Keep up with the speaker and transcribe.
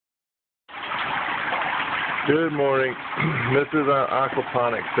Good morning. This is our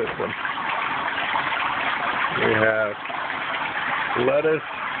aquaponic system. We have lettuce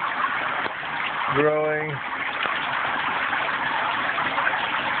growing.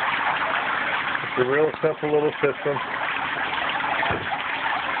 It's a real simple little system.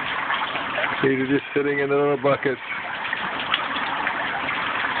 These are just sitting in the little buckets.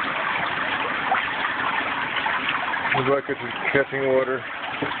 The buckets are catching water.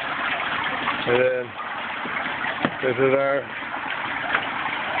 And then this is our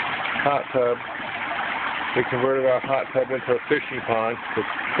hot tub. We converted our hot tub into a fishing pond. It's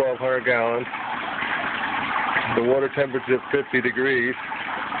 1,200 gallons. The water temperature is 50 degrees.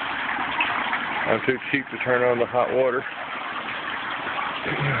 I'm too cheap to turn on the hot water.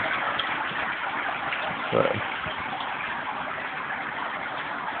 But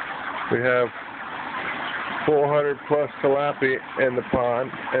we have 400 plus tilapia in the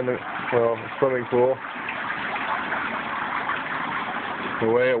pond, in the swimming pool. The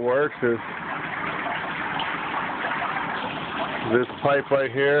way it works is this pipe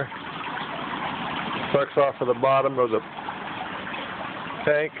right here sucks off of the bottom of the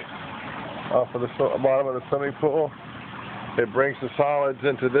tank, off of the bottom of the swimming pool. It brings the solids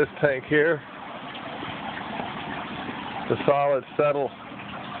into this tank here. The solids settle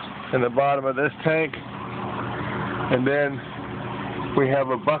in the bottom of this tank, and then we have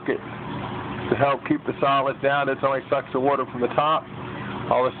a bucket to help keep the solids down. This only sucks the water from the top.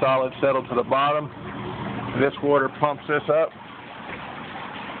 All the solids settle to the bottom. This water pumps this up,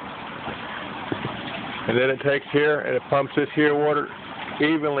 and then it takes here and it pumps this here water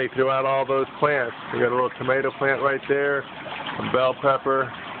evenly throughout all those plants. We got a little tomato plant right there, a bell pepper,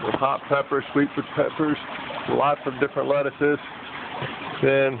 a hot pepper, sweet peppers, lots of different lettuces.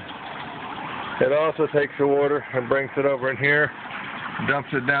 Then it also takes the water and brings it over in here,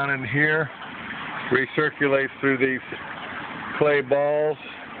 dumps it down in here, recirculates through these clay balls.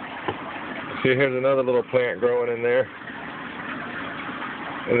 See, here's another little plant growing in there.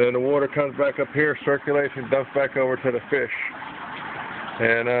 And then the water comes back up here, circulates, and dumps back over to the fish.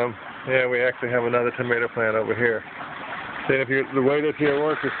 And yeah, we actually have another tomato plant over here. See, the way this here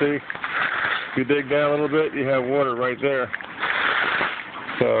works is, see, if you dig down a little bit, you have water right there.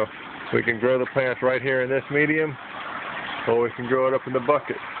 So we can grow the plants right here in this medium, or we can grow it up in the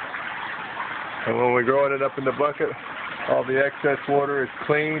bucket. And when we're growing it up in the bucket, all the excess water is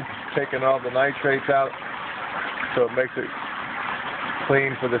cleaned, taking all the nitrates out, so it makes it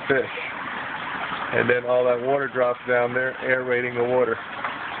clean for the fish. And then all that water drops down there, aerating the water.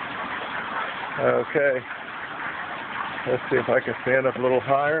 Okay, let's see if I can stand up a little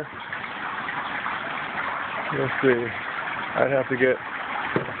higher. Let's see, I'd have to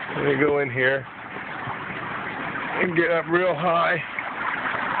let me go in here and get up real high.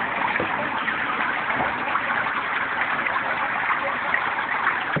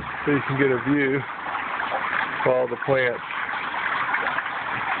 So you can get a view of all the plants.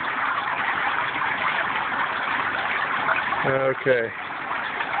 Okay.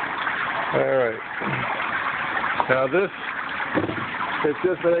 Alright. Now this is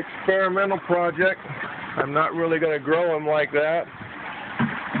just an experimental project. I'm not really going to grow them like that.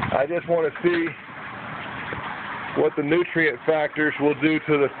 I just want to see what the nutrient factors will do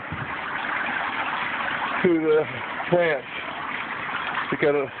to the plants,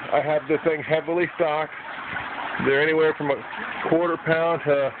 because I have this thing heavily stocked. They're anywhere from a quarter pound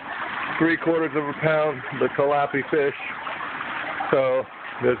to 3/4 of a pound, the tilapia fish. So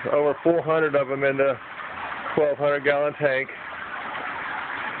there's over 400 of them in the 1,200 gallon tank.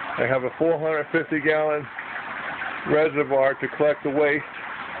 I have a 450 gallon reservoir to collect the waste,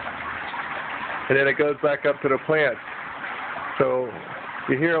 and then it goes back up to the plants. So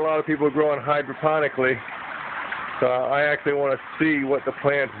you hear a lot of people growing hydroponically. So I actually want to see what the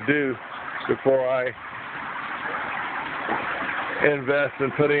plants do before I invest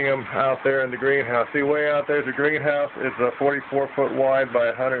in putting them out there in the greenhouse. See, way out there's a greenhouse. It's a 44-foot wide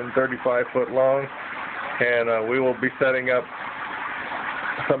by 135-foot long, and we will be setting up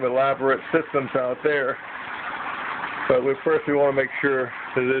some elaborate systems out there. But first we want to make sure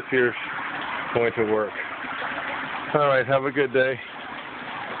that this here's going to work. All right, have a good day.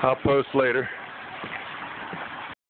 I'll post later.